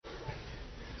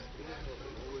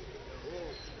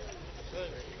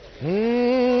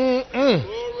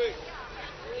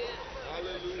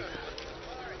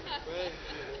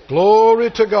Glory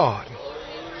to God.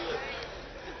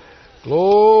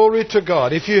 Glory to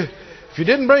God. If you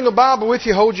didn't bring a Bible with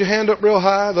you, hold your hand up real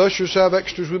high. The ushers have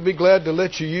extras we'd be glad to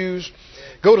let you use.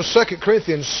 Go to 2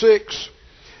 Corinthians 6,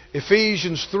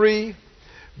 Ephesians 3.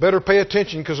 Better pay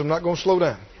attention because I'm not going to slow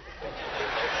down.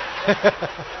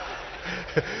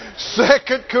 2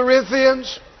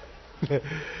 Corinthians,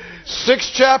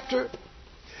 6th chapter,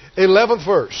 11th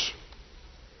verse.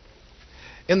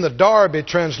 In the Darby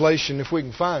translation, if we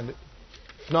can find it.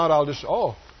 If not, I'll just,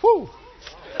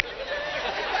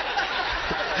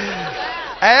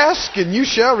 Ask and you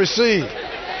shall receive.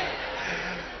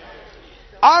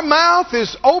 Our mouth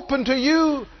is open to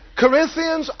you,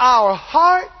 Corinthians. Our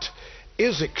heart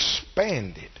is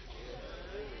expanded.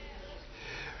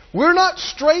 We're not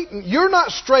straightened. You're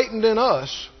not straightened in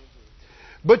us,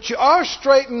 but you are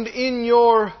straightened in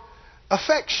your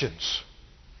affections.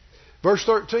 Verse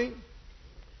 13.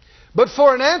 But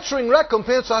for an answering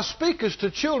recompense I speak as to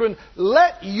children,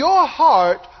 let your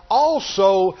heart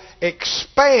also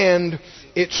expand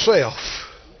itself.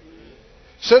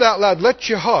 Say it out loud. Let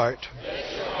your heart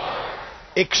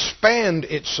expand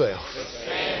itself.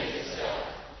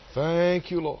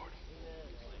 Thank you, Lord.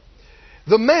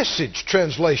 The Message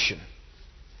translation.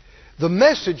 The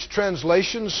Message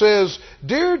translation says,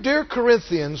 Dear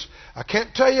Corinthians, I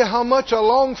can't tell you how much I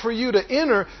long for you to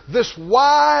enter this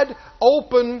wide,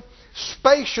 open,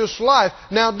 spacious life.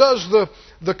 Now, does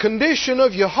the condition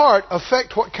of your heart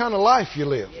affect what kind of life you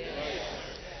live? Yes.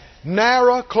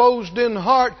 Narrow, closed-in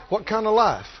heart, what kind of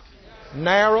life?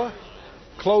 Narrow,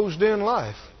 closed-in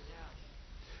life.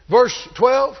 Verse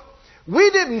 12, we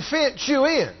didn't fence you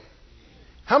in.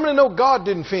 How many know God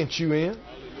didn't fence you in?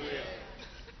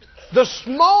 The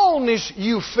smallness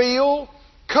you feel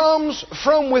comes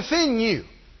from within you.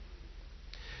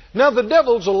 Now, the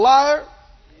devil's a liar,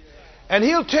 and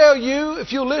he'll tell you,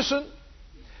 if you listen,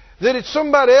 that it's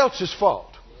somebody else's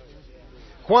fault.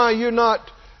 Why you're not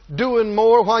doing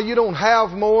more, why you don't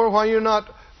have more, why you're not,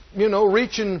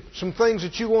 reaching some things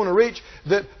that you want to reach,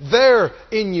 that they're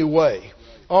in your way.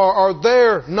 Or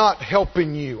they're not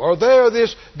helping you. Or they're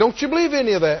this. Don't you believe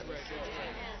any of that?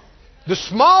 The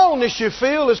smallness you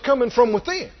feel is coming from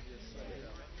within.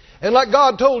 And like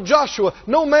God told Joshua,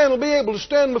 no man will be able to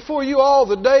stand before you all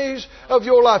the days of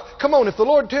your life. Come on, if the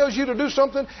Lord tells you to do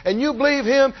something and you believe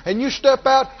Him and you step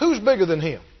out, who's bigger than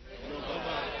Him?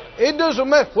 It doesn't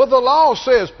matter. Well, the law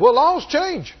says, laws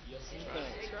change.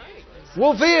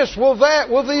 Well, this, well, that,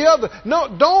 well, the other. No,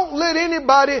 don't let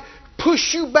anybody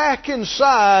push you back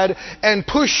inside and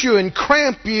push you and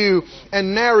cramp you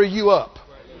and narrow you up.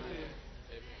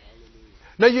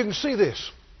 Now you can see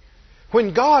this.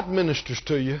 When God ministers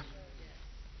to you,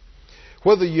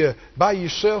 whether you're by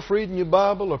yourself reading your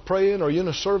Bible or praying or you're in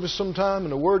a service sometime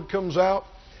and the Word comes out,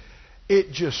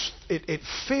 it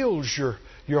fills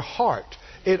your heart.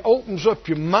 It opens up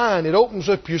your mind. It opens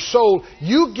up your soul.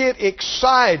 You get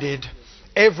excited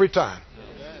every time.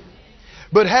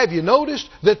 But have you noticed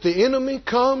that the enemy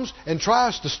comes and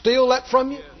tries to steal that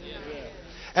from you?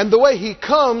 And the way he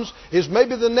comes is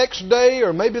maybe the next day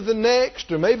or maybe the next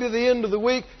or maybe the end of the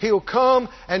week. He'll come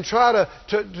and try to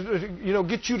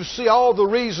get you to see all the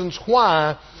reasons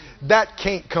why that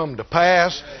can't come to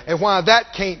pass and why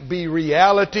that can't be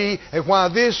reality and why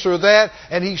this or that.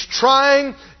 And he's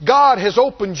trying. God has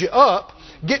opened you up,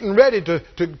 getting ready to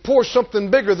pour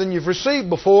something bigger than you've received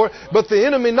before. But the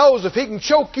enemy knows if he can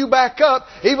choke you back up,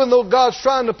 even though God's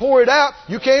trying to pour it out,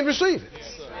 you can't receive it.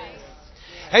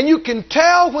 And you can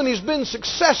tell when he's been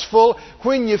successful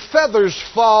when your feathers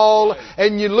fall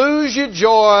and you lose your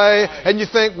joy and you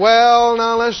think, well,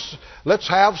 now let's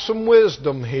have some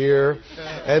wisdom here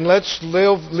and let's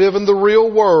live in the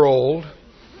real world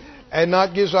and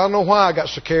not get. I don't know why I got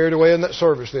so carried away in that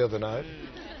service the other night.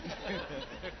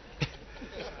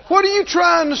 What are you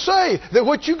trying to say? That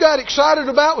what you got excited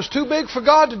about was too big for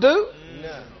God to do?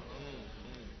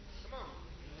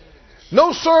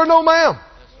 No, sir, no, ma'am.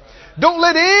 Don't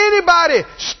let anybody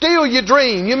steal your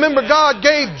dream. You remember God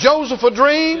gave Joseph a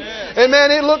dream? And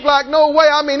man, it looked like no way.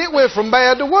 I mean, it went from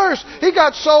bad to worse. He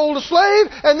got sold a slave,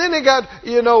 and then he got,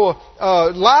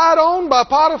 lied on by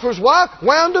Potiphar's wife,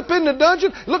 wound up in the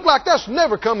dungeon. It looked like that's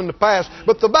never coming to pass.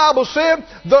 But the Bible said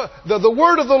the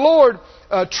word of the Lord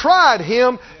tried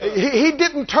him. He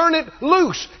didn't turn it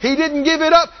loose. He didn't give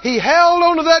it up. He held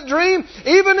on to that dream.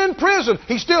 Even in prison,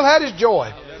 he still had his joy.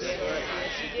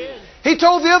 He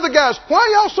told the other guys, why are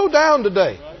y'all so down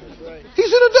today?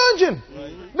 He's in a dungeon.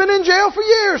 Been in jail for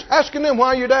years. Asking them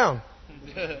why you're down.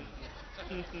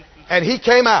 And he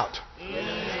came out.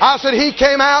 I said He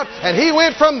came out and He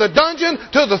went from the dungeon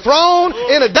to the throne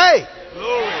in a day.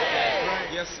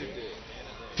 Yes, He did.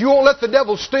 If you won't let the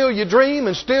devil steal your dream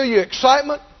and steal your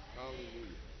excitement,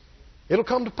 it'll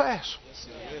come to pass.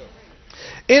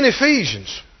 In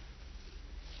Ephesians,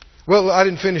 well, I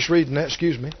didn't finish reading that,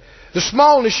 excuse me. The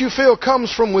smallness you feel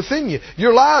comes from within you.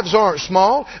 Your lives aren't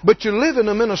small, but you're living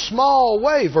them in a small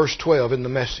way, verse 12 in the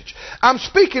Message. I'm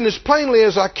speaking as plainly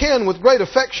as I can with great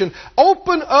affection.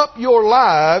 Open up your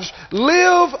lives.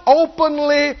 Live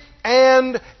openly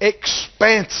and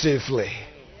expansively.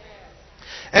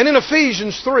 And in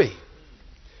Ephesians 3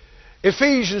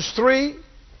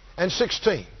 and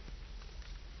 16.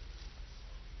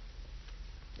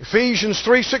 Ephesians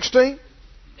 3:16.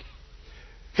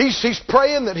 He's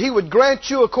praying that He would grant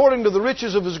you, according to the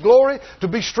riches of His glory, to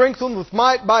be strengthened with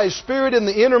might by His Spirit in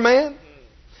the inner man,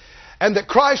 and that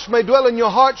Christ may dwell in your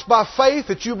hearts by faith,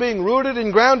 that you, being rooted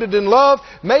and grounded in love,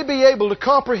 may be able to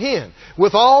comprehend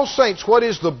with all saints what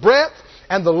is the breadth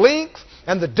and the length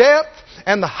and the depth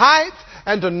and the height,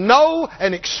 and to know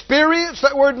and experience,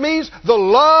 that word means, the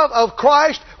love of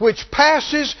Christ which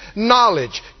passes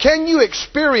knowledge. Can you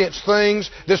experience things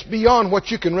that's beyond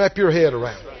what you can wrap your head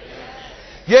around?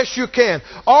 Yes, you can.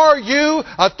 Are you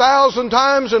 1,000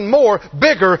 times and more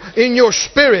bigger in your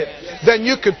spirit than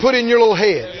you could put in your little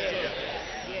head?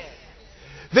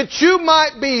 That you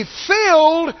might be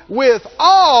filled with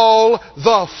all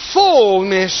the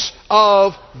fullness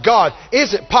of God.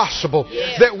 Is it possible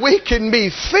that we can be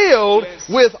filled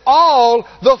with all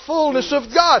the fullness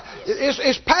of God?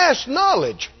 It's past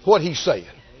knowledge what He's saying.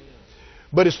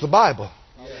 But it's the Bible.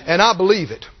 And I believe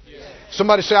it.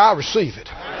 Somebody say, I receive it.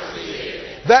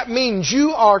 That means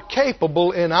you are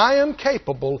capable, and I am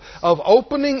capable, of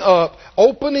opening up,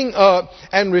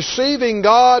 and receiving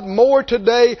God more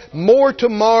today, more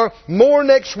tomorrow, more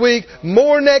next week,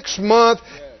 more next month,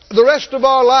 the rest of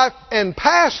our life, and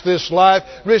past this life,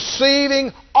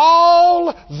 receiving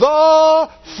all the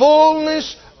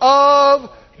fullness of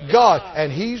God.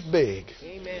 And He's big.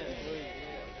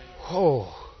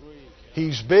 Oh,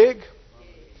 He's big.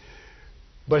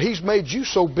 But He's made you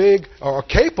so big, or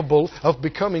capable of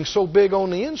becoming so big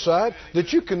on the inside,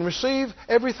 that you can receive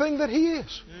everything that He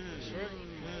is.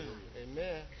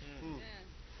 Amen.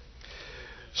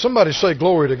 Somebody say,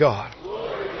 glory to God.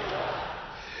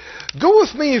 Go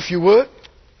with me if you would.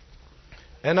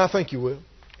 And I think you will.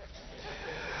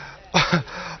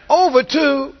 Over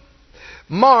to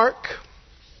Mark.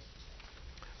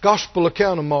 Gospel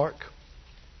account of Mark.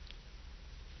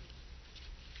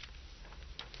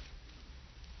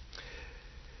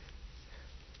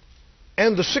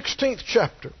 And the 16th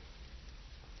chapter.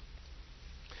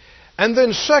 And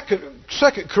then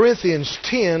 2 Corinthians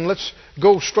 10. Let's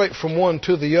go straight from one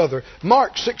to the other.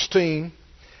 Mark 16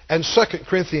 and 2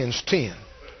 Corinthians 10.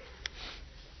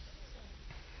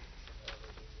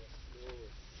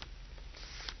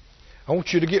 I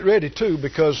want you to get ready too,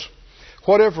 because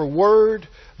whatever word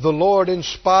the Lord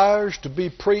inspires to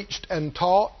be preached and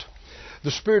taught,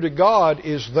 the Spirit of God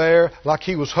is there like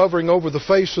He was hovering over the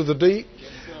face of the deep.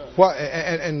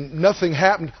 And nothing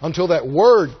happened until that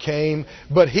word came.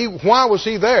 But why was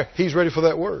He there? He's ready for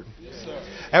that word.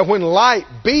 And when light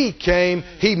B came,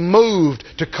 He moved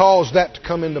to cause that to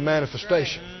come into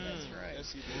manifestation.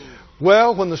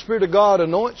 Well, when the Spirit of God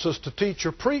anoints us to teach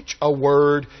or preach a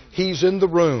word, He's in the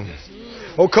room.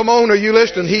 Oh, come on, are you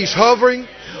listening? He's hovering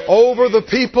over the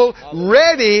people,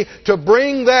 ready to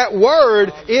bring that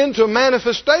word into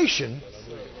manifestation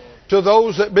to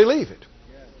those that believe it.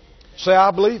 Say,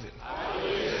 I believe it.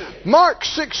 Mark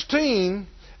 16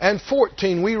 and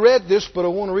 14. We read this, but I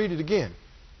want to read it again.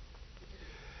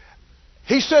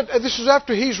 He said, this is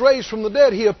after He's raised from the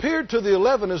dead. He appeared to the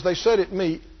 11 as they sat at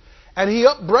meat, and He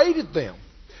upbraided them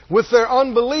with their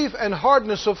unbelief and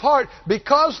hardness of heart,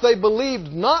 because they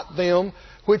believed not them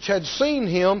which had seen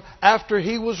Him after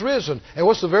He was risen. And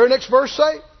what's the very next verse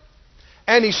say?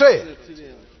 And He said,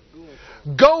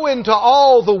 go into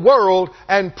all the world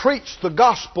and preach the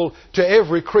gospel to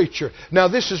every creature. Now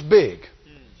this is big.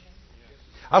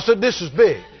 I said this is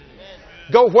big.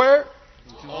 Go where?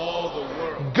 All the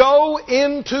world. Go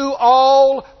into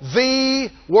all the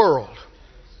world.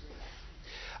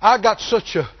 I got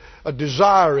such a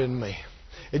desire in me.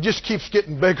 It just keeps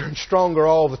getting bigger and stronger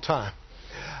all the time.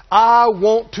 I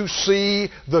want to see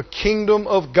the kingdom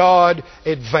of God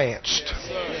advanced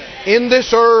in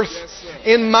this earth,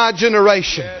 in my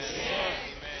generation.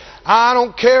 I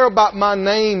don't care about my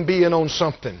name being on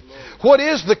something. What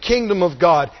is the kingdom of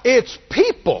God? It's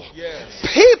people.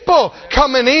 People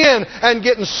coming in and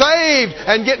getting saved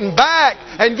and getting back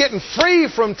and getting free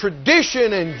from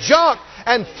tradition and junk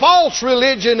and false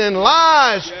religion and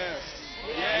lies.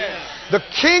 The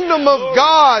kingdom of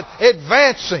God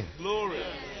advancing.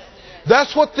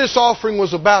 That's what this offering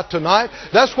was about tonight.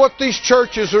 That's what these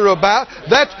churches are about.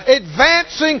 That's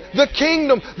advancing the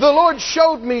kingdom. The Lord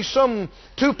showed me some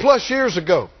 2+ years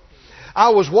ago. I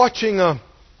was watching a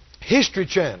History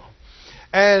Channel,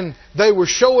 and they were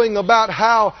showing about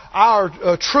how our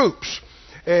troops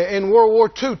in World War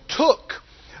II took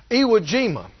Iwo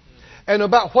Jima, and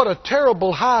about what a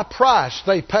terrible high price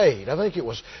they paid. I think it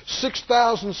was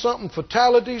 6,000 something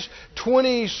fatalities,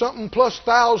 20 something plus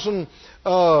thousand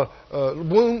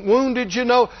wounded, you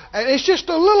know. And it's just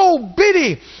a little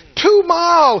bitty 2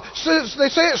 mile. They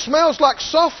say it smells like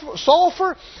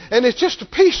sulfur, and it's just a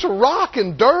piece of rock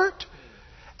and dirt.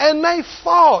 And they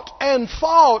fought and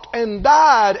fought and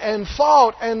died and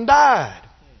fought and died.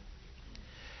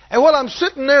 And while I'm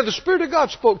sitting there, the Spirit of God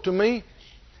spoke to me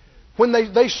when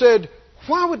they said,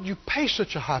 why would you pay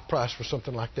such a high price for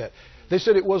something like that? They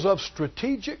said it was of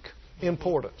strategic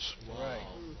importance.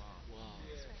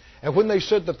 And when they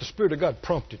said that, the Spirit of God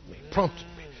prompted me.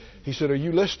 He said, are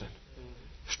you listening?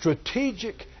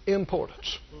 Strategic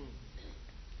importance.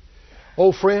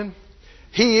 Oh, friend,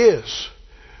 He is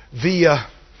the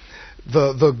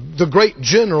great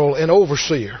general and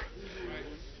overseer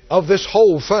of this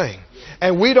whole thing.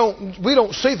 And we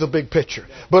don't see the big picture.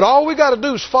 But all we got to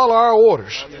do is follow our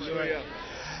orders.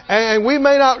 And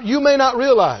you may not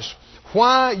realize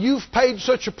why you've paid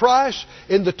such a price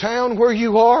in the town where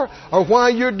you are, or why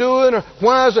you're doing, or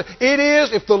why is it. It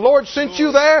is, if the Lord sent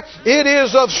you there, it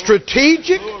is of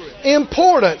strategic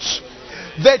importance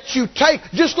that you take.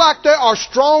 Just like there are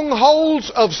strongholds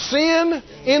of sin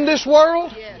in this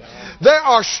world, there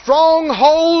are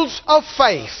strongholds of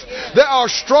faith. There are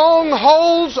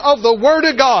strongholds of the Word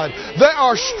of God. There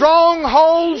are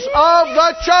strongholds of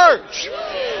the church.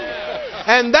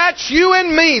 And that's you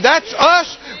and me. That's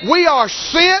us. We are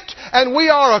sent and we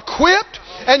are equipped.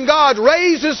 And God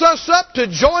raises us up to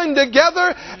join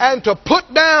together and to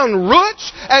put down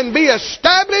roots and be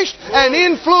established and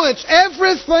influence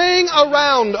everything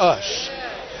around us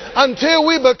until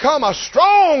we become a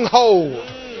stronghold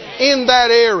in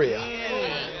that area.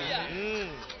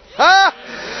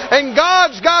 And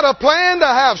God's got a plan to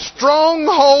have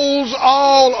strongholds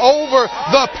all over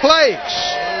the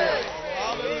place.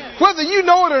 Whether you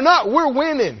know it or not, we're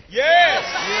winning. Yes.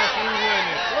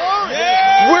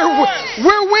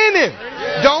 We're winning.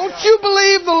 Don't you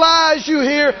believe the lies you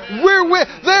hear?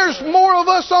 There's more of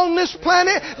us on this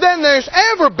planet than there's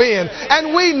ever been.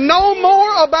 And we know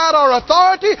more about our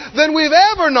authority than we've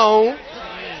ever known.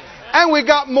 And we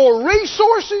got more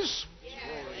resources.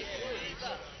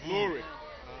 Glory.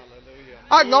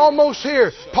 I can almost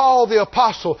hear Paul the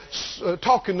Apostle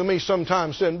talking to me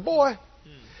sometimes saying, boy,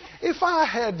 if I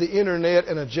had the internet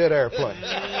and a jet airplane.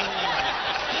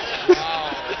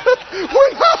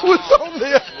 When I was on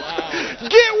there,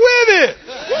 get with it.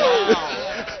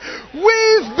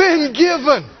 We've been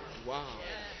given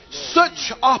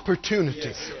such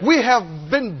opportunity. We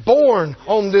have been born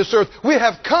on this earth. We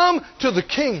have come to the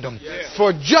kingdom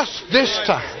for just this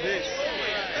time.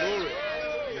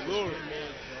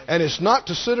 And it's not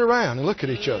to sit around and look at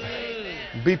each other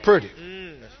and be pretty.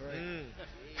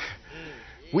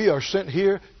 We are sent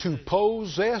here to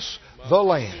possess the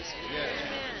land.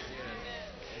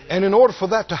 And in order for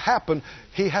that to happen,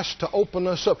 He has to open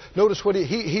us up. Notice what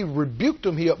He rebuked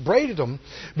them, He upbraided them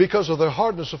because of their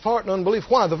hardness of heart and unbelief.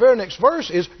 Why? The very next verse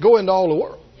is, go into all the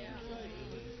world.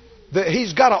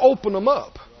 He's got to open them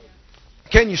up.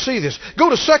 Can you see this? Go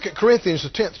to 2 Corinthians, the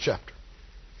 10th chapter.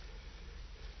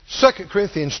 2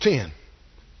 Corinthians 10.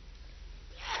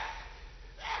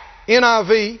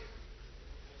 NIV,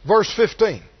 verse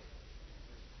 15.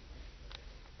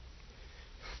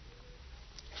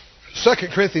 2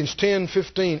 Corinthians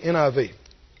 10:15 NIV.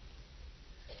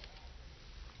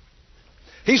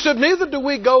 He said, neither do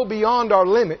we go beyond our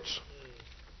limits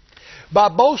by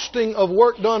boasting of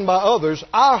work done by others.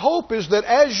 Our hope is that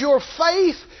as your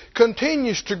faith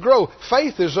continues to grow,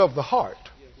 faith is of the heart.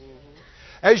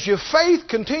 As your faith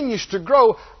continues to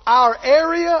grow, our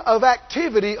area of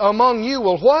activity among you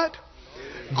will what?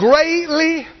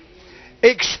 Greatly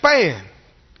expand.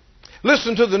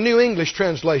 Listen to the New English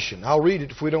Translation. I'll read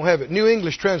it if we don't have it. New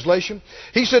English Translation.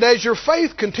 He said, as your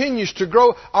faith continues to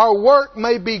grow, our work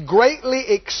may be greatly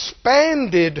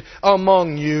expanded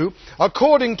among you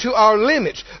according to our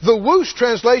limits. The Woosh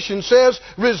Translation says,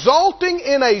 resulting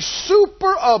in a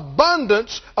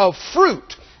superabundance of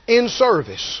fruit in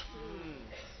service.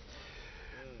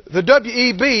 The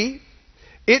WEB,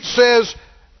 it says,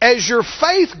 as your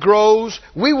faith grows,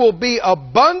 we will be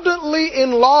abundantly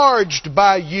enlarged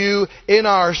by you in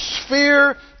our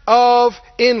sphere of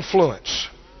influence.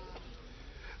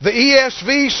 The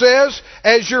ESV says,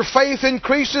 as your faith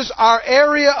increases, our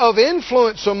area of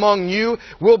influence among you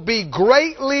will be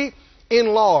greatly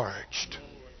enlarged.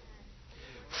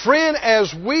 Friend,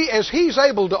 as He's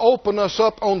able to open us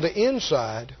up on the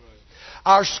inside,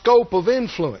 our scope of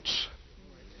influence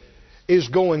is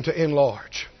going to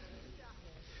enlarge.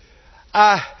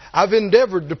 I've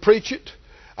endeavored to preach it.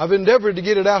 I've endeavored to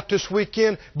get it out this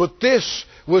weekend, but this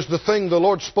was the thing the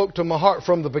Lord spoke to my heart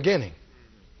from the beginning.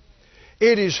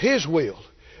 It is His will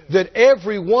that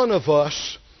every one of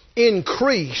us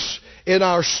increase in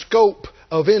our scope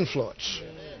of influence.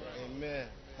 Amen.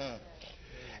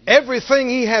 Everything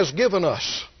He has given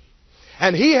us,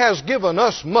 and He has given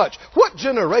us much. What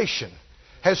generation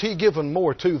has He given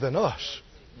more to than us?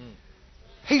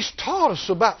 He's taught us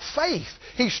about faith.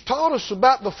 He's taught us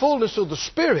about the fullness of the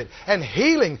Spirit and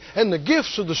healing and the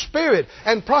gifts of the Spirit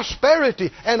and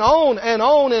prosperity and on and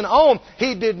on and on.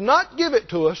 He did not give it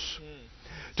to us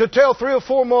to tell 3 or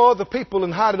 4 more other people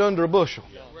and hide it under a bushel.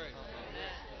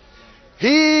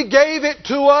 He gave it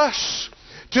to us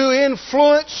to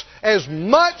influence as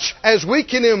much as we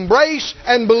can embrace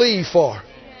and believe for.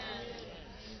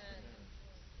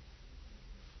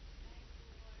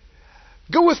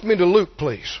 Go with me to Luke,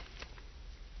 please.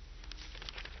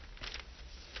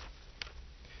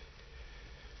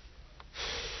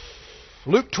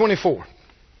 Luke 24.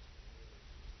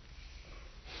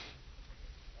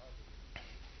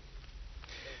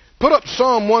 Put up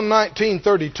Psalm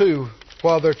 119:32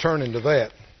 while they're turning to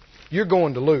that. You're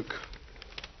going to Luke.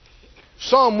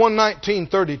 Psalm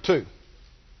 119:32.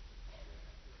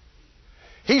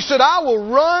 He said, I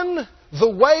will run the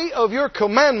way of your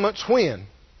commandments when?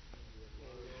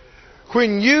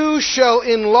 When you shall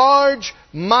enlarge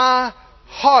my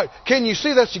heart. Can you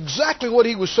see that's exactly what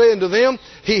he was saying to them?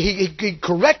 He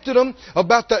corrected them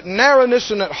about that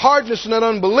narrowness and that hardness and that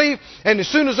unbelief. And as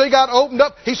soon as they got opened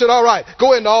up, he said, all right,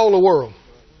 go into all the world.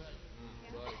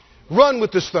 Run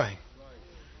with this thing.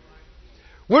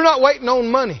 We're not waiting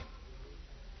on money.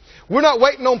 We're not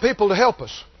waiting on people to help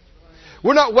us.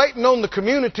 We're not waiting on the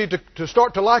community to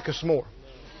start to like us more.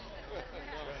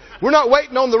 We're not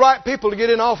waiting on the right people to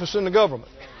get in office in the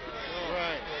government.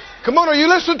 Come on, are you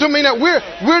listening to me now?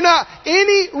 We're not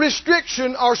any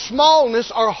restriction or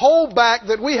smallness or holdback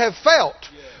that we have felt.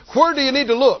 Where do you need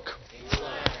to look?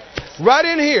 Right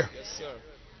in here.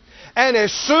 And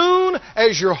as soon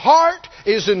as your heart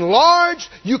is enlarged,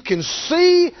 you can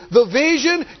see the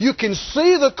vision, you can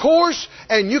see the course,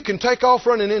 and you can take off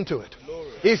running into it.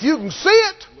 If you can see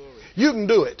it, you can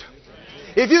do it.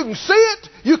 If you can see it,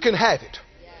 you can have it.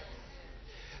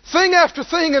 Thing after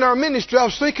thing in our ministry, I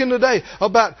was thinking today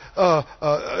about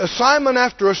assignment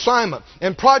after assignment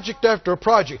and project after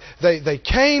project. They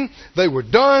came, they were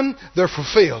done, they're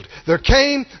fulfilled. They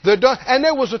came, they're done. And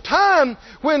there was a time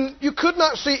when you could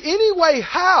not see any way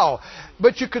how,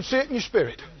 but you could see it in your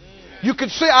spirit. You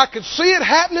could see, I could see it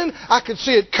happening, I could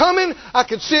see it coming, I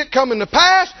could see it coming to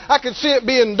pass, I could see it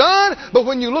being done, but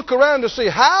when you look around to see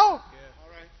how,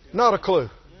 not a clue.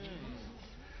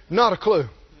 Not a clue.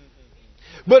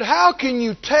 But how can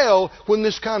you tell when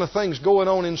this kind of thing's going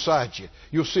on inside you?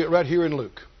 You'll see it right here in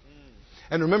Luke.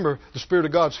 And remember, the Spirit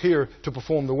of God's here to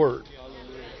perform the Word.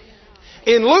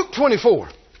 In Luke 24,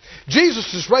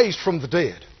 Jesus is raised from the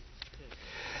dead.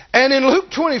 And in Luke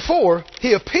 24,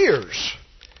 He appears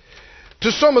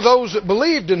to some of those that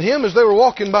believed in Him as they were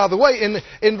walking by the way.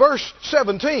 In verse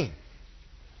 17,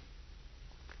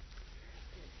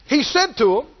 He said to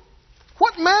them,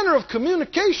 what manner of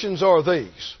communications are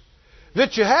these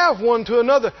that you have one to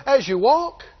another as you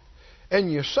walk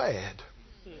and you're sad?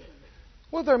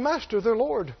 Well, their master, their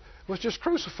Lord, was just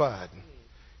crucified and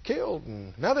killed,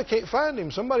 and now they can't find Him.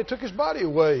 Somebody took His body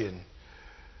away, and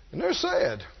they're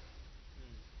sad.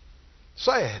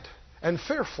 Sad and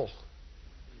fearful.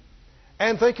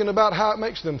 And thinking about how it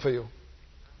makes them feel.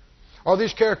 Are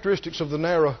these characteristics of the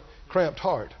narrow, cramped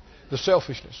heart? The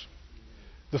selfishness,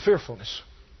 the fearfulness.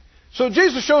 So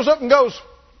Jesus shows up and goes,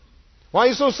 why are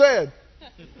you so sad?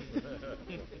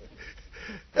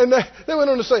 And they went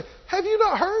on to say, have you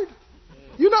not heard?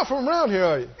 You're not from around here,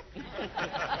 are you?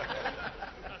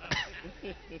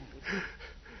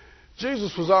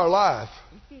 Jesus was our life.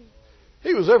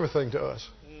 He was everything to us.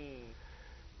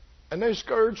 And they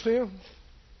scourged Him.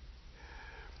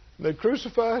 They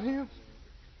crucified Him.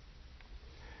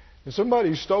 And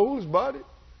somebody stole His body.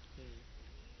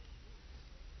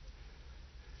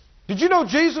 Did you know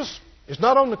Jesus is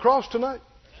not on the cross tonight?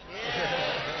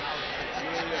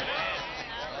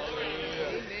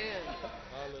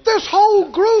 There's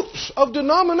whole groups of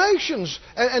denominations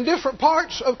and different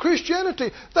parts of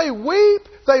Christianity. They weep,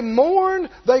 they mourn,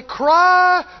 they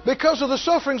cry because of the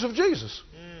sufferings of Jesus.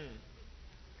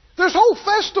 There's whole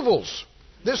festivals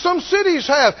that some cities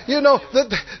have. You know,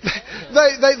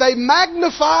 that they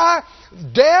magnify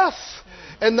death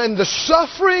and then the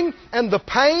suffering and the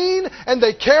pain, and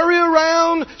they carry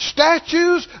around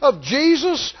statues of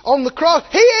Jesus on the cross.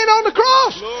 He ain't on the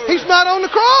cross. He's not on the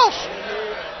cross.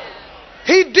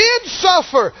 He did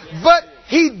suffer, but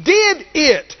He did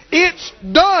it. It's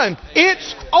done.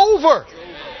 It's over.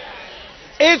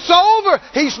 It's over.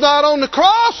 He's not on the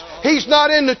cross. He's not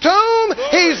in the tomb.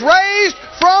 He's raised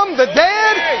from the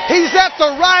dead. He's at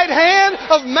the right hand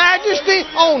of majesty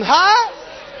on high.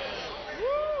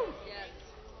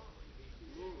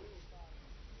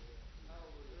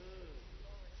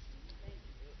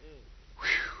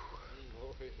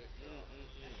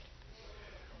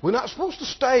 We're not supposed to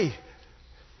stay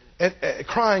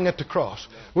crying at the cross.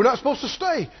 We're not supposed to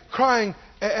stay crying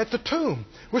at the tomb.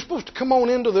 We're supposed to come on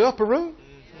into the upper room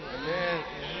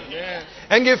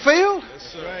and get filled,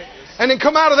 and then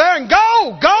come out of there and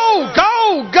go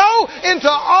into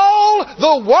all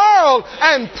the world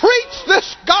and preach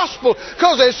this gospel.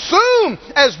 Because as soon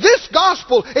as this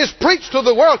gospel is preached to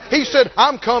the world, He said,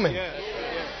 I'm coming.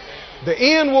 The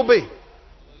end will be.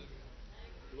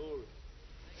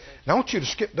 Now I want you to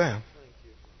skip down.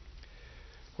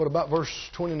 What about verse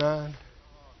 29?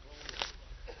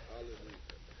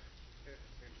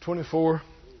 24,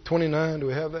 29, do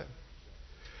we have that?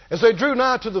 As they drew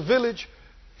nigh to the village,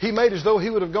 He made as though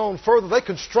He would have gone further. They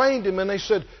constrained Him and they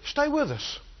said, stay with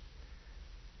us.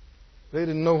 They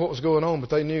didn't know what was going on,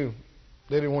 but they knew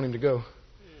they didn't want Him to go.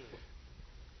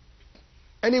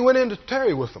 And He went in to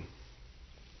tarry with them.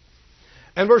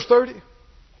 And verse 30,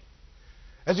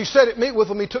 as He sat at meat with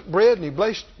them, He took bread and He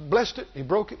blessed it, He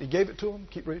broke it, He gave it to them.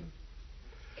 Keep reading.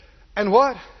 And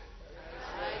what?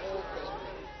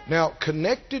 Now,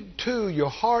 connected to your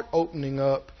heart opening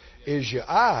up is your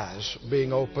eyes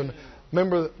being open.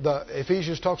 Remember, the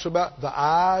Ephesians talks about the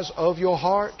eyes of your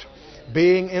heart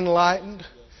being enlightened.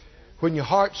 When your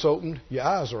heart's opened, your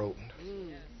eyes are opened.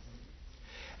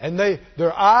 And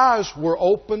their eyes were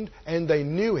opened and they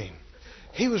knew Him.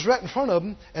 He was right in front of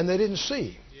them and they didn't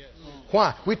see Him.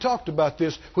 Why? We talked about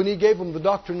this when He gave them the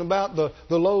doctrine about the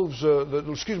loaves,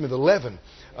 the leaven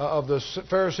of the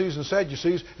Pharisees and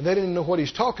Sadducees, and they didn't know what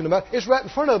He's talking about. It's right in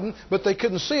front of them, but they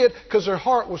couldn't see it because their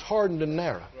heart was hardened and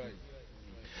narrow.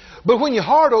 But when your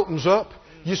heart opens up,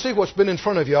 you see what's been in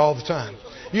front of you all the time.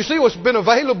 You see what's been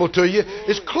available to you.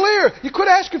 It's clear. You quit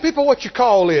asking people what your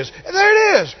call is.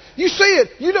 There it is. You see it.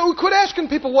 You don't quit asking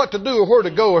people what to do or where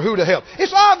to go or who to help.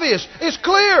 It's obvious. It's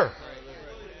clear.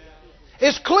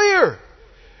 It's clear.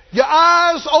 Your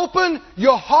eyes open,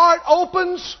 your heart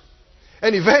opens,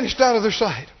 and He vanished out of their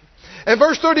sight. And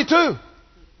verse 32,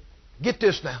 get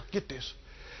this now, get this.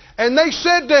 And they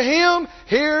said to Him,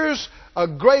 here's a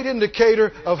great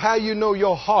indicator of how you know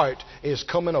your heart is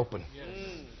coming open.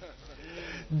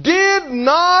 Did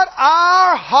not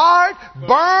our heart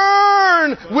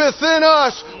burn within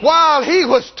us while He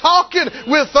was talking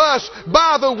with us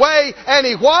by the way? And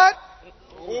He what?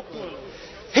 Open.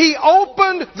 He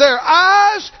opened their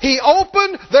eyes. He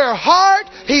opened their heart.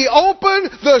 He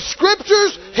opened the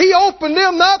Scriptures. He opened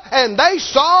them up and they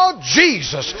saw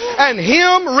Jesus and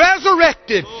Him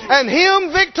resurrected and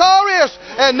Him victorious.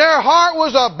 And their heart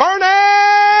was a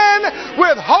burning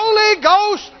with Holy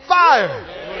Ghost fire.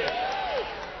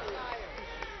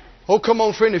 Oh, come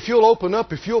on, friend. If you'll open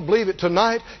up, if you'll believe it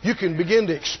tonight, you can begin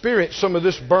to experience some of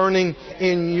this burning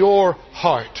in your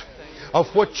heart. Of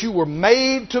what you were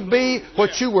made to be,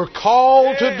 what you were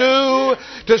called to do,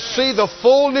 to see the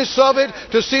fullness of it,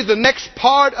 to see the next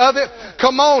part of it.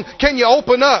 Come on, can you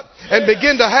open up and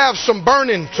begin to have some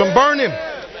burning, some burning,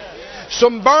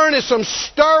 some burning, some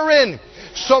stirring,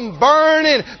 some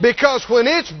burning, because when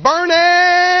it's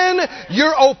burning,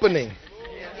 you're opening.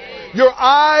 Your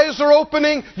eyes are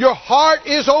opening, your heart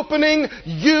is opening,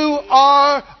 you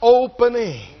are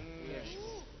opening.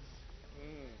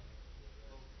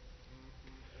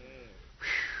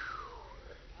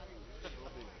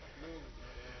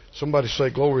 Somebody say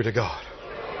glory to God.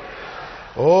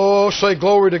 Oh, say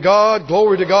glory to God,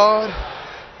 glory to God,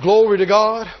 glory to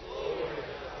God.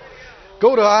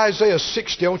 Go to Isaiah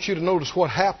 60. I want you to notice what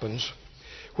happens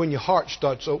when your heart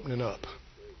starts opening up.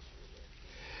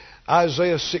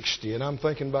 Isaiah 60, and I'm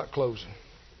thinking about closing.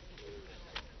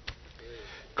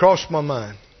 Crossed my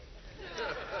mind.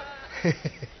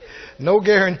 No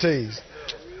guarantees.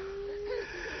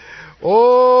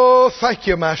 Oh, thank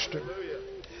you, Master.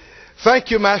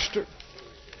 Thank you, Master.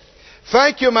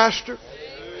 Thank you, Master.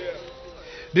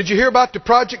 Did you hear about the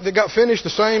project that got finished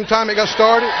the same time it got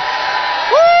started?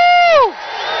 Woo!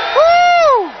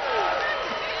 Woo!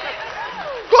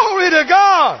 Glory to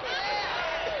God!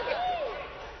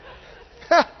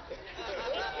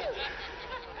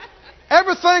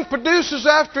 everything produces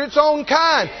after its own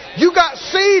kind. You got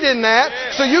seed in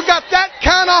that, so you got that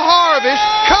kind of harvest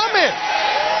coming.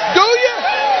 Do you?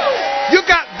 You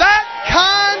got that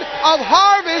kind of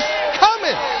harvest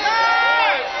coming.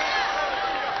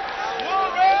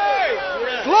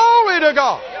 Glory to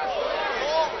God.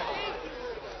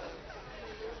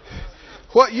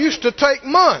 What used to take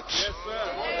months.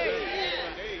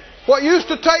 What used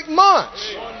to take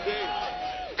months.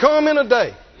 Come in a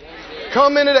day.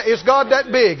 Come in a day. Is God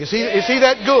that big? Is He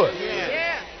that good?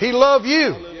 He love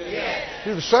you.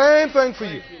 Do the same thing for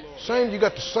you. You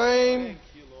got the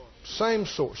same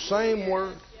source, same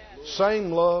word,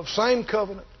 same love, same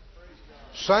covenant,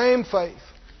 same faith,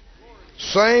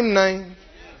 same name.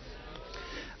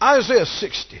 Isaiah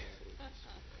 60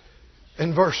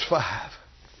 in verse 5.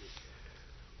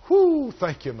 Whoo,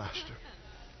 thank you, Master.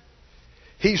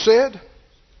 He said,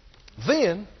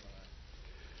 then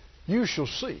you shall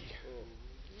see.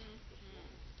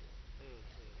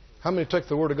 How many take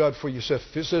the word of God for yourself?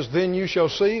 If it says, then you shall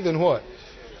see, then what?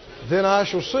 Then I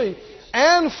shall see.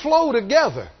 And flow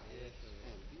together.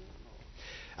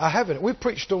 We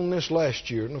preached on this last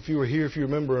year. I don't know if you were here, if you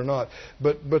remember or not.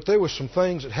 But there were some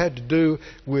things that had to do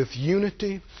with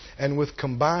unity and with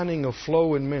combining of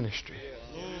flow and ministry.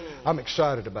 I'm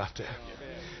excited about that.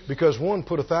 Because one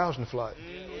put 1,000 to flight.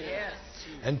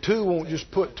 And two won't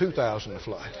just put 2,000 to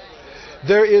flight.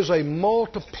 There is a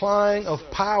multiplying of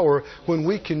power when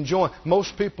we can join.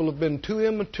 Most people have been too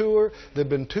immature. They've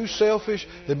been too selfish.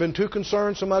 They've been too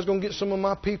concerned. Somebody's going to get some of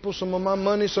my people, some of my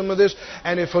money, some of this.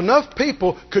 And if enough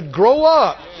people could grow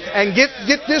up and get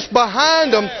this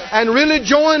behind them and really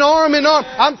join arm in arm,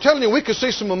 I'm telling you, we could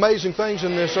see some amazing things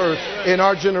in this earth in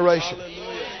our generation.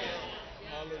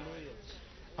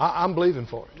 I'm believing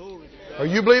for it. Are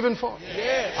you believing for it?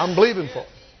 Yes. I'm believing for it.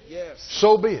 Yes.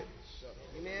 So be it.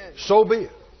 Amen. So be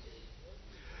it.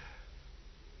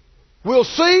 We'll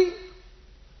see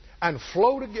and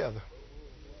flow together.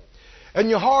 And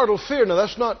your heart will fear. Now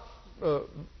that's not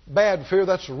bad fear,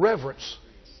 that's reverence.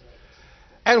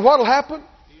 And what will happen?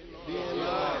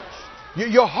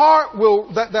 Your heart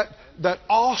will, that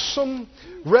awesome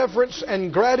reverence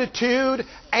and gratitude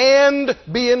and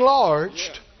be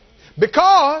enlarged.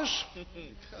 Because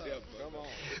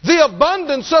the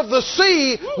abundance of the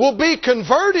sea will be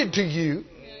converted to you,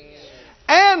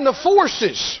 and the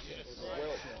forces.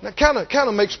 That kind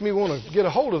of makes me want to get a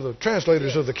hold of the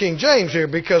translators of the King James here,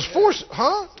 because force,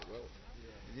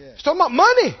 it's talking about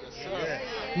money,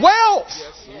 wealth,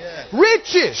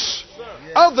 riches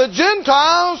of the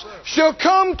Gentiles shall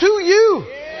come to you.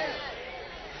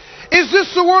 Is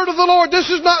this the word of the Lord? This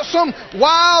is not some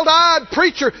wild-eyed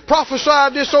preacher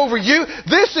prophesied this over you.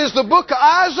 This is the book of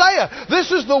Isaiah. This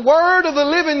is the word of the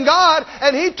living God.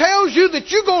 And He tells you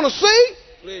that you're going to see.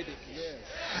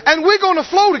 And we're going to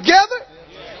flow together.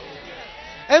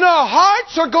 And our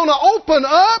hearts are going to open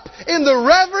up in the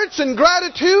reverence and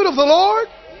gratitude of the Lord.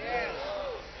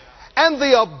 And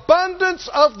the abundance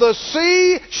of the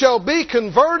sea shall be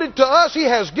converted to us. He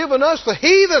has given us the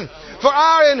heathen for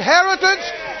our inheritance,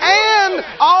 and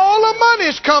all the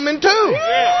money's coming too.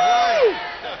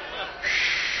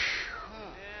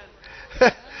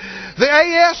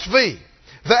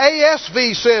 The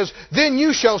ASV says, then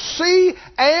you shall see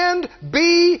and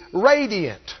be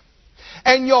radiant,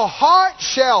 and your heart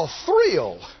shall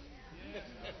thrill.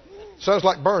 Sounds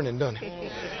like burning, doesn't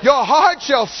it? Your heart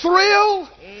shall thrill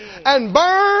and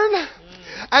burn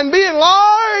and be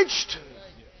enlarged.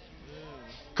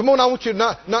 Come on, I want you to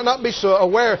not be so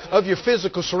aware of your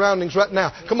physical surroundings right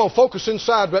now. Come on, focus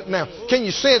inside right now. Can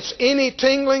you sense any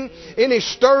tingling, any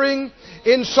stirring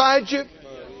inside you?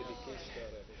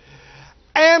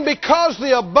 And because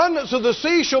the abundance of the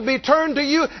sea shall be turned to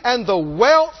you, and the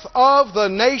wealth of the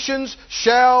nations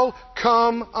shall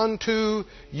come unto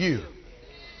you.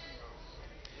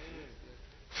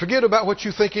 Forget about what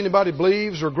you think anybody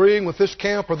believes or agreeing with this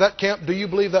camp or that camp. Do you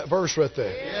believe that verse right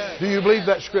there? Yes. Do you believe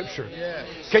that scripture? Yes.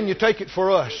 Can you take it for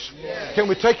us? Yes. Can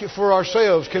we take it for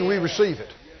ourselves? Can we receive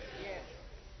it?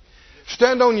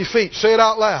 Stand on your feet. Say it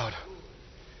out loud.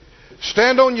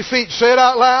 Stand on your feet. Say it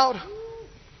out loud.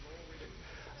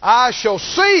 I shall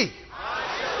see.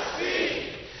 I shall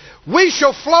see. We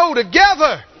shall flow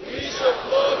together. We shall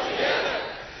flow together.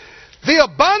 The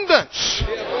abundance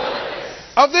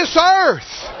of this earth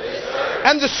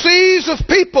and the seas of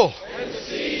people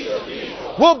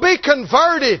will be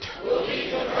converted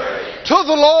to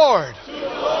the Lord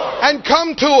and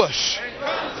come to us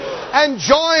and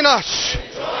join us.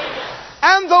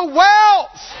 And the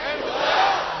wealth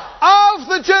of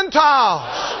the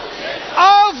Gentiles,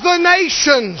 of the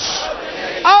nations,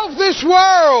 of this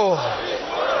world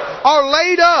are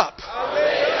laid up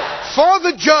for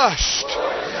the just,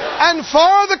 and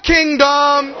for the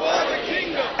kingdom,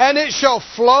 and it shall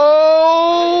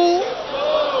flow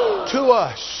to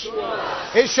us.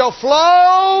 It shall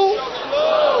flow.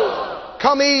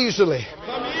 Come easily.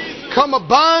 Come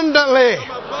abundantly.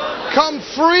 Come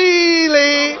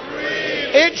freely.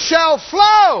 It shall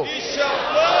flow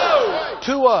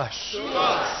to us.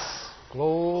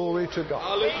 Glory to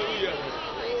God.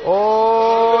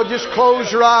 Oh, just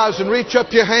close your eyes and reach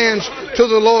up your hands to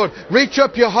the Lord. Reach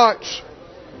up your hearts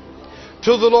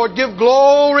to the Lord. Give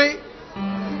glory.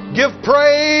 Give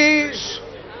praise.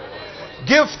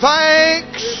 Give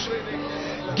thanks.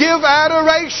 Give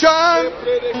adoration.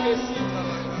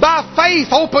 By faith,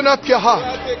 open up your heart.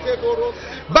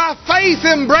 By faith,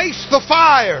 embrace the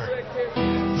fire.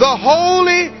 The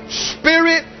Holy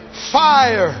Spirit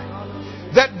fire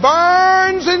that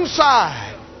burns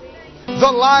inside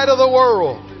the light of the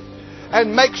world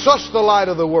and makes us the light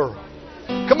of the world.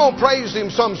 Come on, praise Him,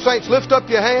 some saints. Lift up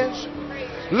your hands.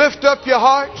 Lift up your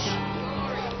hearts.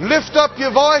 Lift up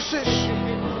your voices.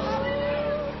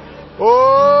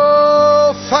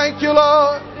 Oh, thank you,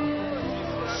 Lord.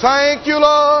 Thank you,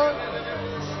 Lord.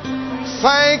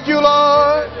 Thank you,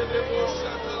 Lord.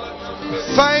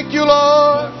 Thank you,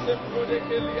 Lord.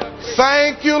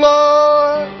 Thank you,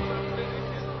 Lord.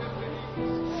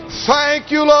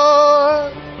 Thank you,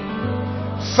 Lord.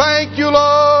 Thank you,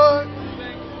 Lord.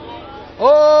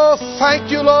 Oh,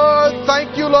 thank you, Lord.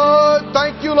 Thank you, Lord.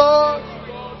 Thank you, Lord.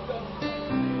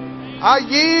 I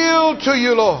yield to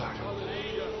you, Lord.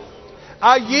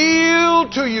 I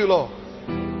yield to you, Lord.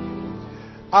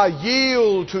 I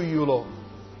yield to you, Lord.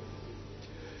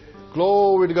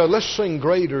 Glory to God. Let's sing,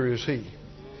 greater is He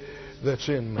that's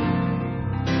in me.